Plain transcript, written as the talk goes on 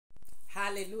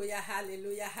Hallelujah,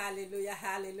 hallelujah, hallelujah,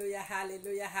 hallelujah,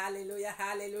 hallelujah, hallelujah,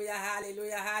 hallelujah,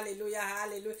 hallelujah,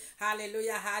 hallelujah,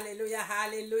 hallelujah, hallelujah,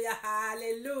 hallelujah,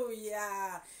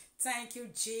 hallelujah. Thank you,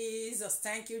 Jesus.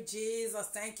 Thank you, Jesus.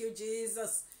 Thank you,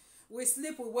 Jesus. We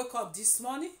sleep, we wake up this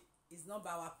morning. It's not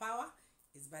by our power,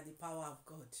 it's by the power of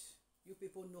God. You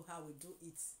people know how we do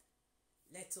it.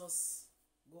 Let us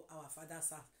go our Father's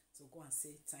house to go and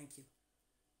say thank you.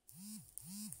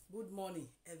 Good morning,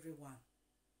 everyone.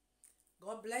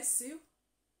 God bless you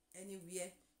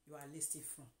anywhere you are listening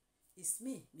from. It's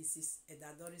me, Mrs.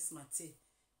 Edadoris Mate,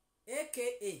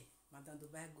 aka Madame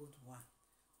Dubai Good One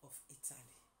of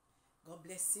Italy. God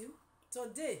bless you.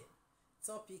 Today,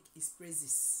 topic is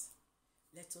praises.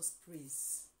 Let us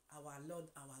praise our Lord,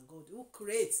 our God, who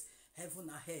creates heaven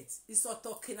and earth. It's all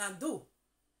talking and do.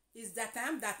 It's that I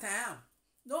am.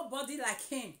 Nobody like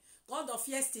him. God of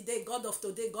yesterday, God of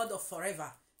today, God of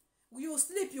forever. You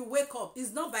sleep, you wake up.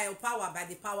 It's not by your power, by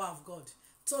the power of God.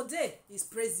 Today is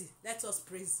praise. Let us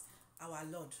praise our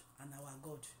Lord and our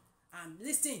God. And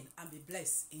listen and be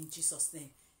blessed in Jesus'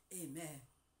 name. Amen.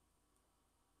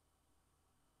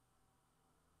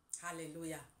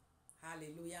 Hallelujah.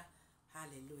 Hallelujah.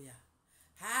 Hallelujah.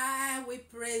 I will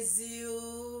praise you.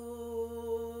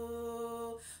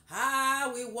 I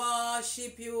will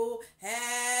worship you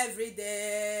every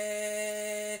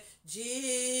day.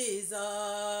 Jesus,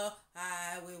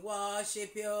 I will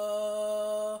worship you.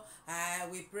 I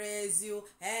will praise you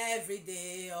every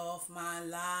day of my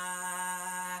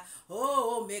life.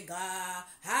 Oh, Omega,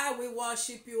 I will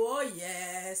worship you. Oh,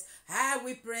 yes, I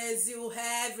will praise you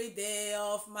every day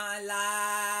of my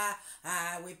life.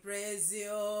 I will praise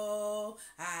you.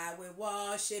 I will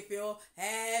worship you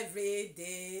every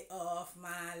day of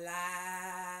my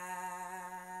life.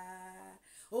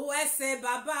 Uwese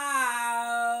baba,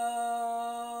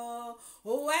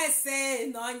 uwese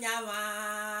nonyama,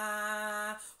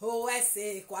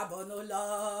 uwese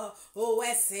kwabonolo,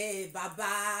 uwese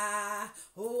baba,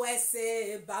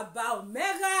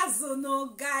 omega zunu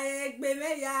gae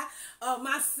gbemeya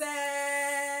omase.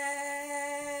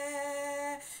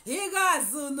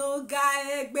 Igazunu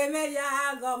gae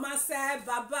gbemeya omase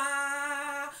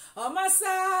baba, omase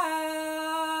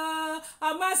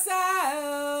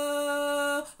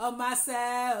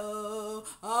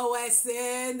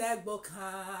owese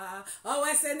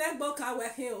negboka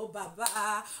wehin o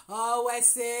baba,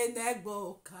 owese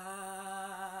negboka.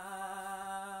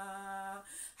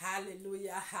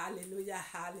 Hallelujah, hallelujah,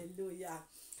 hallelujah.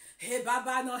 Hey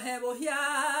baba no hebo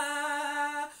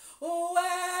ya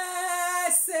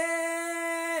owese.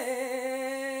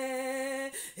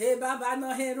 Hey baba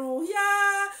no heru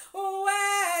ya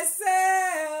owese.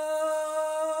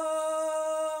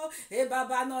 Hey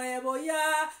baba no hebo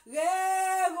ya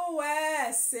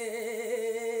owese.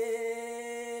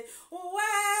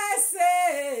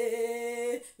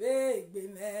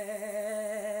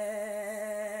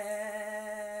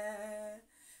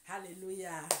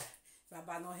 Hallelujah.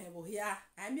 Baba no hebo here.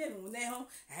 Ami ebu neho,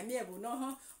 ami ebu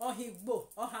noho. Ohi Igbo,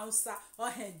 ohi Hausa,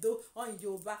 ohi Edo, ohi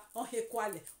Yoruba, ohi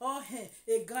Kwale, ohi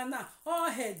Egana,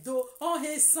 ohi Edo,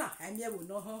 ohi San. Ami ebu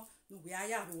noho. Nubi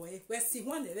aya roe. We si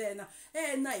one na.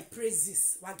 Na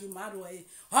praises. Wagima roe.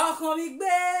 Ọkàn mi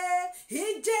gbé,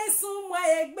 Jésù mo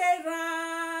egbera.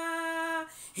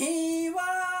 Ìwọ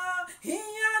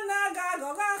ìyànàgà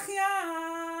gọgọhia.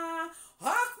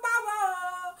 Ọkpàwọ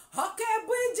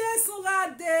ọkẹbù Jésù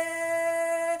adé.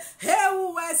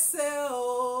 Ewuwese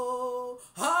o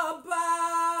ọba.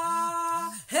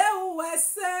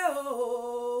 Ewuwese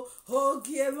o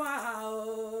ogiema o.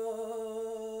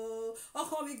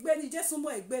 Ọkàn mi gbé ni Jésù mo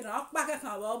egbera. Ọkpa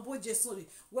kẹkàn àwọn bó Jésù rè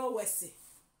wẹwẹsẹ.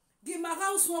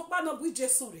 Gimaga usun ọkpa no bó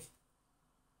Jésù rè.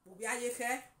 Obi aye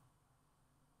ke.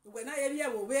 We na ye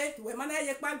we mana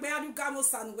ye pagbe aduga mo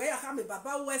sanu we ya ha me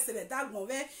baba we se be dagbon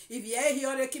we if ye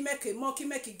hiore ki make mo ki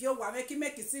make gi owa we ki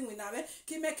make sinwin na we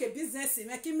ki make business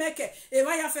me ki make e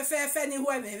wa ya fefe ni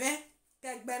ho me me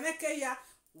ke gbe me ke ya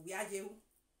obi aye u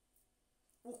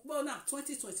ukpo na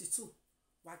 2022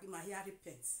 wa gi ma here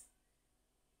repent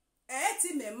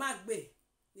ti me magbe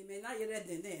ni me na ye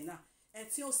redene na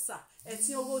ti o sa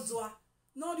ti owo doa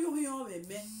no ri ohun me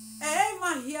me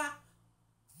ma here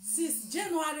since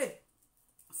January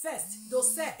 1st, do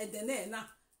say and then na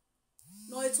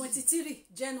no 23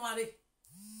 January.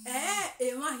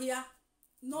 Ema here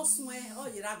no swen o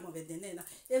yiragbon be den na.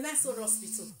 Event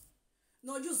hospital.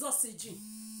 No use oxygen.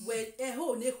 We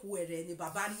ho ne huere ni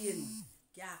baba ri enu.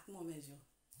 Ki akmo mejo.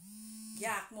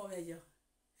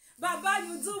 Baba,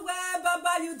 you do well,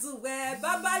 Baba, you do well,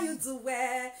 Baba, you do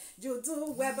well, you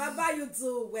do well, Baba, you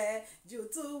do well, you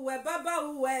do well, Baba,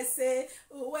 uwese,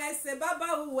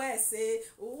 Baba, uwese,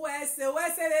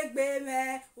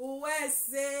 regbeme,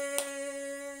 uwese.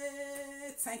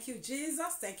 Thank you,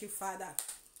 Jesus. Thank you, Father.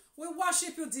 We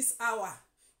worship you this hour.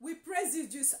 We praise you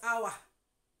this hour.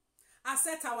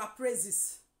 Accept our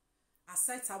praises.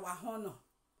 Accept our honor.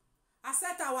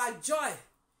 Accept our joy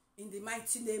in the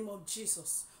mighty name of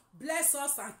Jesus. Bless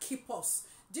us and keep us.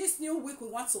 This new week we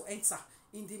want to enter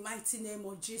in the mighty name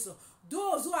of Jesus.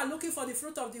 Those who are looking for the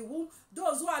fruit of the womb,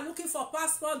 those who are looking for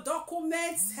passport,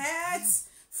 documents, heads,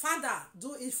 Father,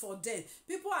 do it for them.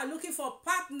 People are looking for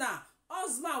partner,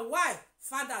 husband, wife,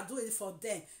 Father, do it for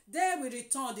them. They will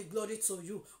return the glory to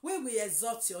you. We will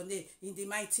exalt your name in the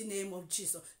mighty name of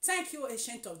Jesus. Thank you,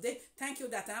 Ancient of Days. Thank you,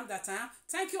 that I am, that I am.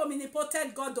 Thank you,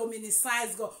 omnipotent God,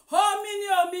 omniscience God. Omni.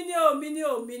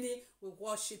 We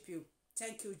worship you.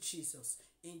 Thank you, Jesus.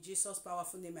 In Jesus'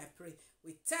 powerful name I pray.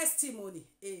 With testimony.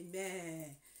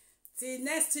 Amen. Till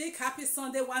next week, happy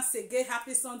Sunday once again.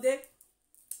 Happy Sunday.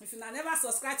 If you never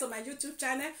subscribe to my YouTube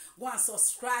channel, go and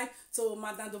subscribe to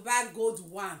Madame Dubai Gold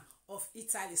 1 of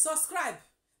Italy. Subscribe.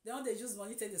 They don't use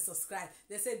money to subscribe.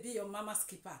 They say be your mama's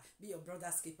keeper, be your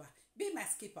brother's keeper, be my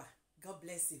skipper. God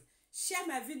bless you. Share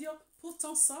my video, put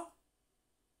on sub.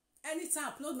 Anytime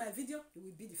I upload my video, you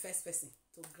will be the first person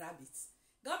to grab it.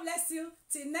 God bless you.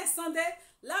 Till next Sunday.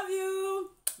 Love you.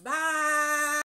 Bye.